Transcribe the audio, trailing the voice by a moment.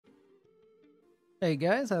Hey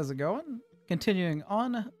guys, how's it going? Continuing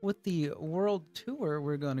on with the world tour,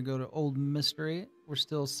 we're going to go to Old Mystery. We're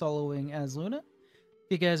still soloing as Luna.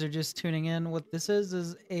 If you guys are just tuning in, what this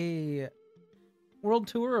is a world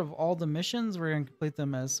tour of all the missions. We're going to complete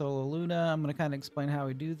them as solo Luna. I'm going to kind of explain how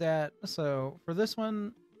we do that. So for this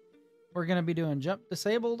one, we're going to be doing jump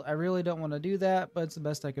disabled. I really don't want to do that, but it's the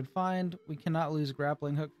best I could find. We cannot lose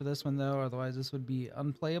grappling hook for this one though, otherwise this would be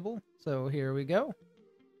unplayable. So here we go.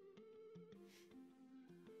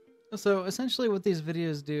 So essentially what these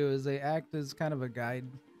videos do is they act as kind of a guide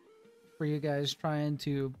for you guys trying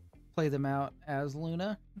to play them out as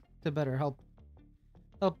Luna to better help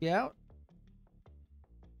you out.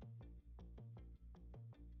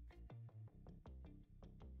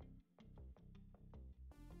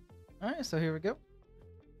 Alright, so here we go.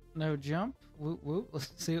 No jump. Whoop whoop.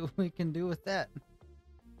 Let's see what we can do with that.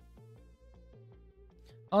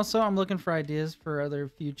 Also, I'm looking for ideas for other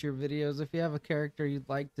future videos. If you have a character you'd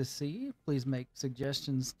like to see, please make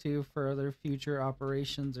suggestions too for other future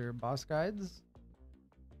operations or boss guides.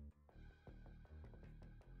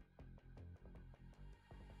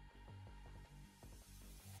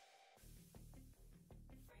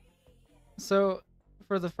 So,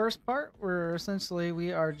 for the first part,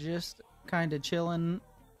 we are just kind of chilling,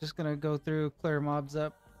 just gonna go through, clear mobs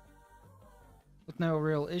up with no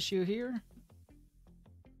real issue here.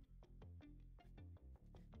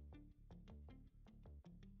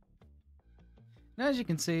 And as you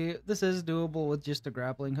can see, this is doable with just a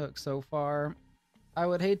grappling hook so far. I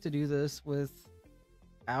would hate to do this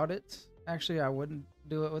without it. Actually, I wouldn't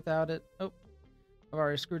do it without it. Oh, I've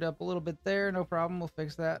already screwed up a little bit there. No problem, we'll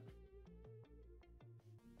fix that.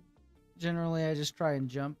 Generally, I just try and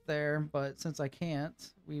jump there, but since I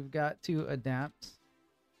can't, we've got to adapt.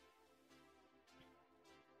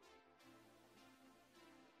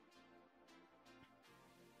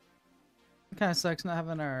 It kind of sucks not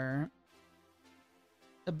having our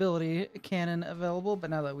ability cannon available,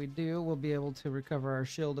 but now that we do, we'll be able to recover our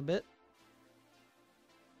shield a bit.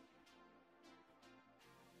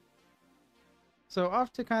 So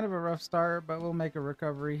off to kind of a rough start, but we'll make a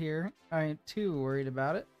recovery here. I ain't too worried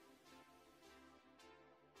about it.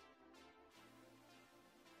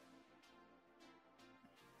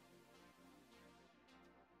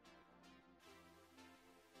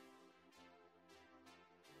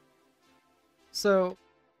 So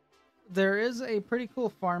there is a pretty cool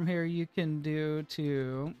farm here you can do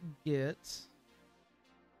to get...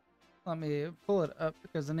 Let me pull it up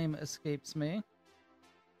because the name escapes me.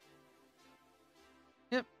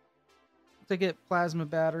 Yep, to get plasma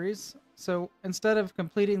batteries. So instead of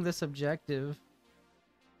completing this objective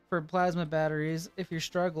for plasma batteries, if you're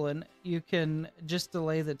struggling, you can just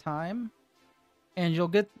delay the time and you'll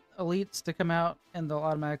get elites to come out and they'll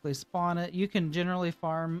automatically spawn it. You can generally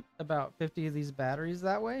farm about 50 of these batteries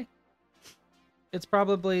that way. It's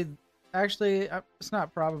probably, actually, it's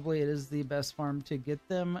not probably, it is the best farm to get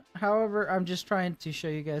them. However, I'm just trying to show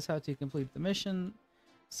you guys how to complete the mission.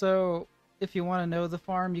 So if you want to know the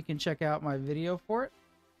farm, you can check out my video for it.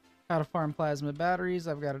 How to farm plasma batteries.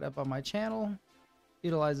 I've got it up on my channel.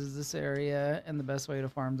 Utilizes this area and the best way to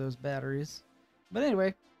farm those batteries. But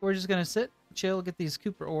anyway, we're just going to sit, chill, get these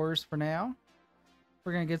Cooper ores for now.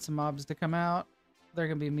 We're going to get some mobs to come out. They're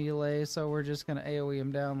going to be melee, so we're just going to AoE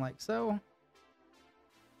them down like so.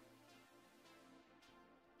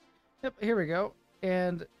 Yep, here we go.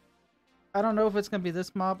 And I don't know if it's going to be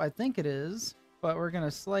this mob. I think it is, but we're going to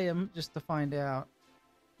slay him just to find out.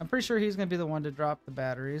 I'm pretty sure he's going to be the one to drop the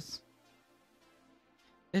batteries.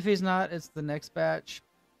 If he's not, it's the next batch.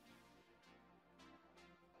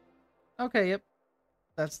 Okay, yep.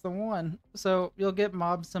 That's the one. So you'll get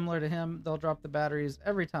mobs similar to him. They'll drop the batteries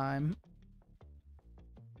every time.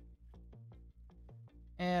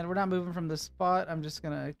 And we're not moving from this spot. I'm just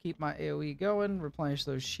going to keep my AoE going, replenish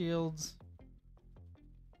those shields.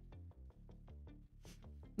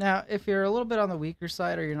 Now, if you're a little bit on the weaker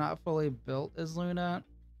side or you're not fully built as Luna,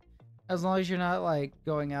 as long as you're not like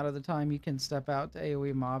going out of the time, you can step out to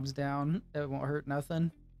AoE mobs down. It won't hurt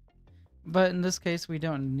nothing. But in this case, we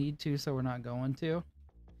don't need to, so we're not going to.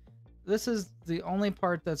 This is the only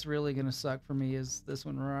part that's really going to suck for me is this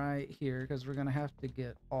one right here, because we're going to have to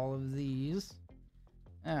get all of these.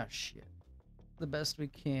 Ah, shit. The best we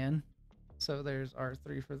can. So there's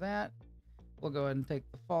R3 for that. We'll go ahead and take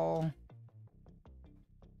the fall.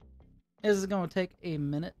 This is going to take a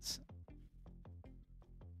minute.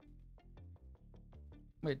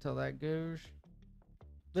 Wait till that goes.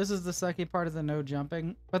 This is the sucky part of the no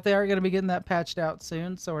jumping, but they are going to be getting that patched out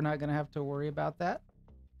soon, so we're not going to have to worry about that.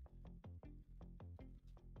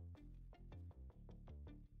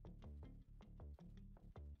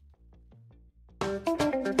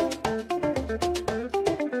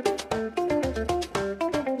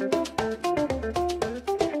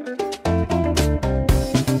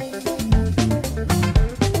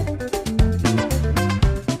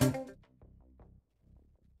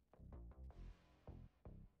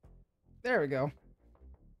 There we go.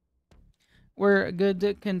 We're good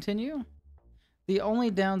to continue. The only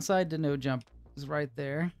downside to no jump is right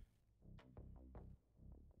there.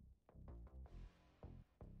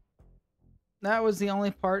 That was the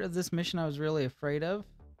only part of this mission I was really afraid of,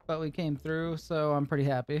 but we came through, so I'm pretty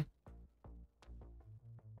happy.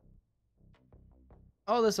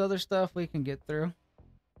 All this other stuff we can get through.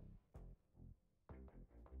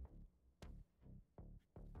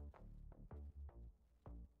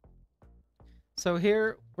 So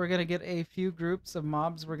here, we're going to get a few groups of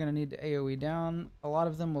mobs we're going to need to AoE down. A lot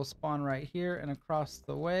of them will spawn right here and across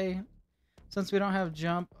the way. Since we don't have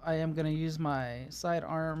jump, I am going to use my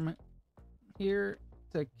sidearm here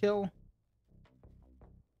to kill.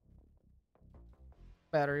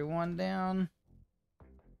 Battery 1 down.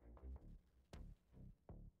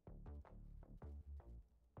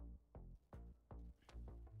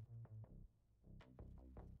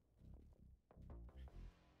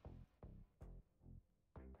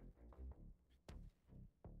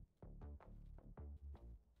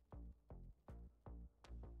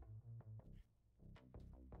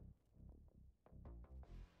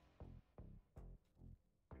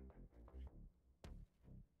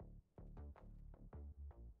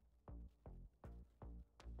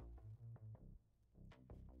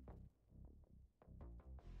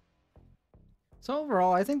 So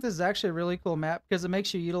overall, I think this is actually a really cool map because it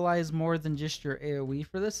makes you utilize more than just your AoE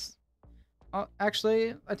for this.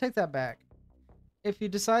 Actually, I take that back. If you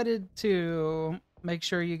decided to make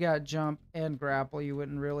sure you got jump and grapple, you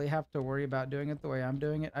wouldn't really have to worry about doing it the way I'm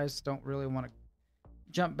doing it. I just don't really want to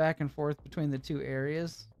jump back and forth between the two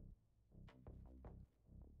areas.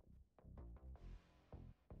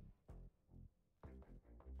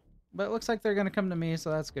 But it looks like they're going to come to me, so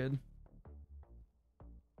that's good.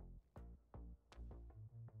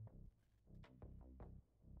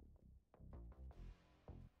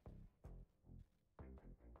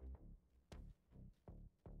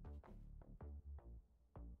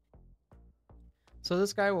 So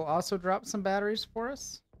this guy will also drop some batteries for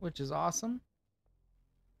us, which is awesome.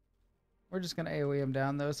 We're just going to AoE him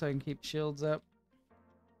down, though, so I can keep shields up.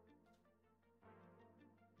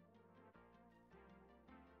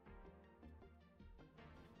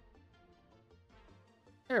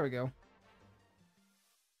 There we go.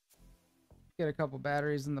 Get a couple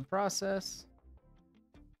batteries in the process.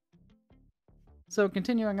 So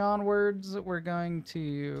continuing onwards, we're going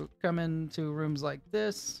to come into rooms like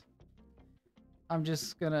this. I'm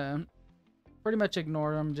just gonna pretty much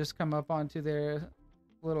ignore them, just come up onto their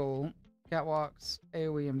little catwalks,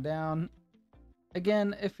 AoE them down.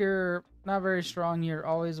 Again, if you're not very strong, you're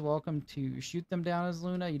always welcome to shoot them down as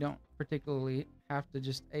Luna. You don't particularly have to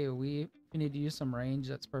just AoE. If you need to use some range,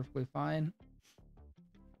 that's perfectly fine.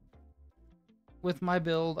 With my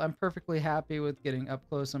build, I'm perfectly happy with getting up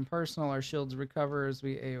close and personal. Our shields recover as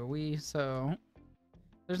we AoE, so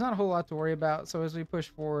there's not a whole lot to worry about. So as we push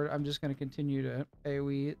forward, I'm just going to continue to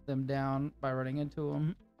AoE them down by running into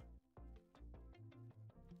them.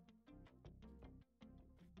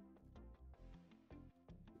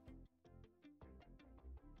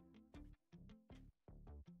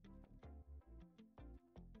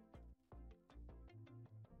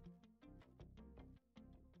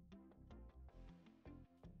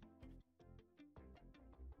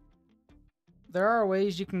 There are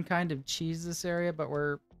ways you can kind of cheese this area, but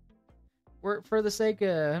we're for the sake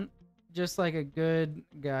of just like a good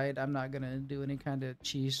guide, I'm not gonna do any kind of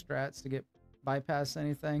cheese strats to get bypass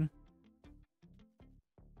anything.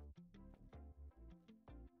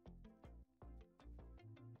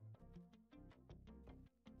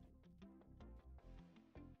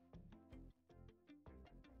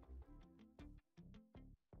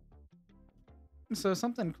 So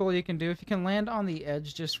something cool you can do, if you can land on the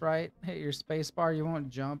edge just right, hit your space bar, you won't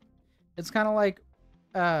jump. It's kind of like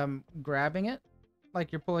grabbing it,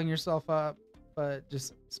 like you're pulling yourself up, but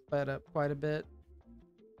just sped up quite a bit.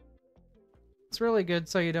 It's really good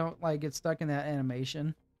so you don't like get stuck in that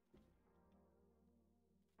animation.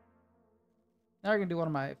 Now we're gonna do one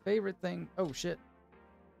of my favorite things. Oh shit.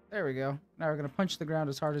 There we go. Now we're gonna punch the ground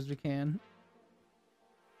as hard as we can.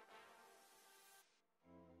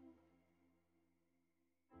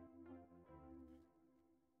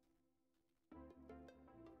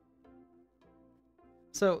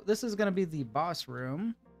 So this is gonna be the boss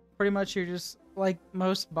room. Pretty much you're just, like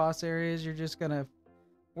most boss areas, you're just gonna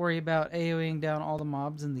worry about AoEing down all the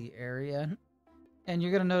mobs in the area. And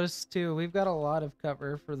you're gonna notice too, we've got a lot of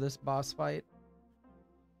cover for this boss fight.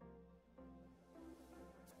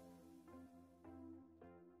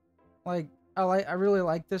 Like, I really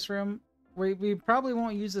like this room. We probably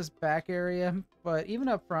won't use this back area, but even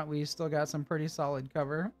up front we still got some pretty solid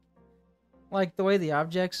cover. like the way the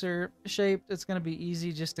objects are shaped, it's going to be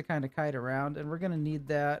easy just to kind of kite around, and we're going to need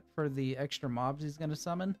that for the extra mobs he's going to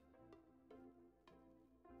summon.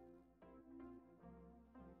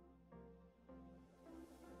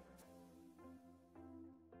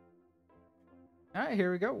 All right,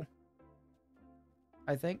 here we go.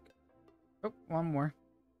 I think. Oh, one more.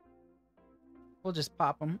 We'll just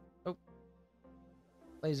pop them. Oh,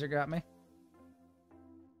 laser got me.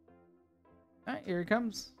 All right, here he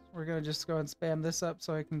comes. We're going to just go and spam this up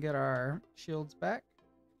so I can get our shields back.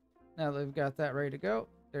 Now that we've got that ready to go,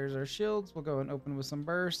 there's our shields. We'll go and open with some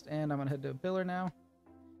burst, and I'm going to head to a pillar now.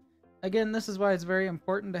 Again, this is why it's very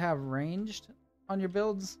important to have ranged on your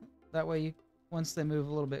builds. That way, once they move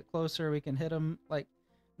a little bit closer, we can hit them. Like,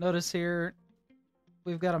 notice here,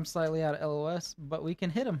 we've got him slightly out of LOS, but we can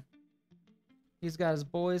hit him. He's got his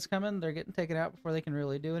boys coming. They're getting taken out before they can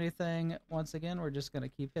really do anything. Once again, we're just going to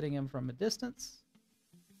keep hitting him from a distance.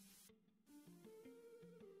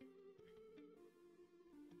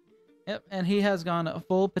 Yep, and he has gone a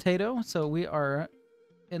full potato, so we are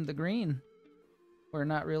in the green. We're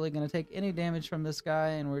not really going to take any damage from this guy,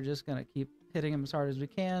 and we're just going to keep hitting him as hard as we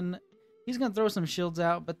can. He's going to throw some shields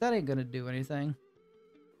out, but that ain't going to do anything.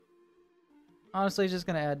 Honestly, just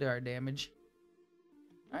going to add to our damage.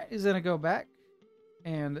 Alright, he's going to go back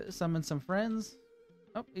and summon some friends.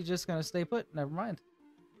 Oh, he's just going to stay put. Never mind.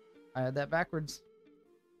 I had that backwards.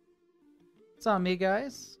 It's on me,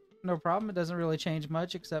 guys. No problem. It doesn't really change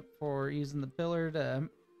much except for using the pillar to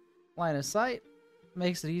line of sight.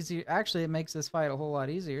 Makes it easier. Actually, it makes this fight a whole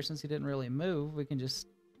lot easier since he didn't really move. We can just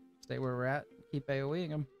stay where we're at, keep AoEing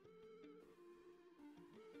him.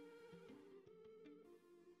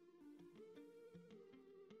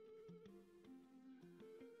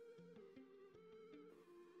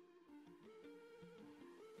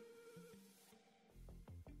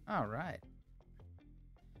 All right.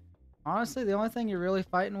 Honestly, the only thing you're really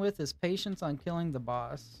fighting with is patience on killing the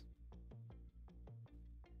boss.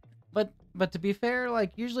 But to be fair,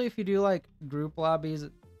 like usually if you do like group lobbies,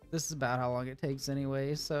 this is about how long it takes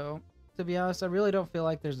anyway. So to be honest, I really don't feel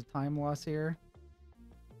like there's a time loss here.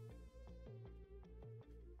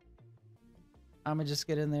 I'm gonna just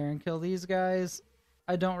get in there and kill these guys.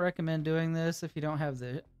 I don't recommend doing this if you don't have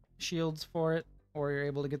the shields for it, or you're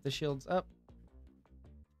able to get the shields up,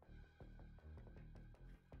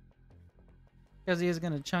 because he is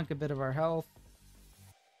going to chunk a bit of our health.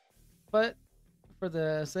 But for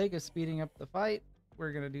the sake of speeding up the fight,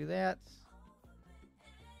 we're going to do that.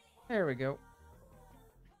 There we go.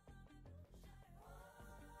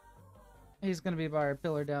 He's going to be by our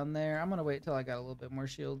pillar down there. I'm going to wait till I got a little bit more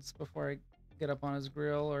shields before I get up on his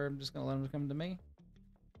grill, or I'm just going to let him come to me.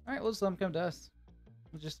 Alright, we'll just let him come to us.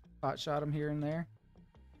 We'll just pot shot him here and there.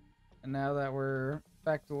 And now that we're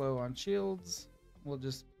back to low on shields, we'll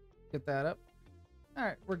just get that up.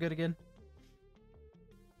 Alright, we're good again.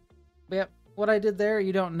 But yep, what I did there,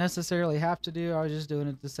 you don't necessarily have to do. I was just doing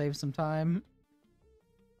it to save some time.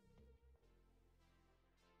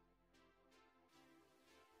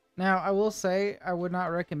 Now, I will say, I would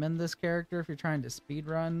not recommend this character if you're trying to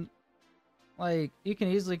speedrun. Like, you can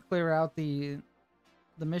easily clear out the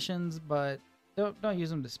missions, but don't use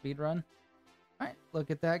them to speedrun. Alright, look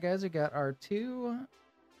at that, guys. We got our 2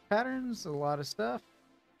 patterns, a lot of stuff.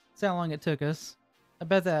 See how long it took us. I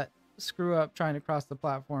bet that screw up trying to cross the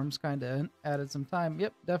platforms kind of added some time.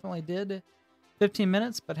 Yep, definitely did. 15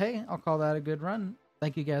 minutes, but hey, I'll call that a good run.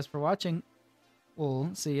 Thank you guys for watching. We'll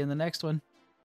see you in the next one.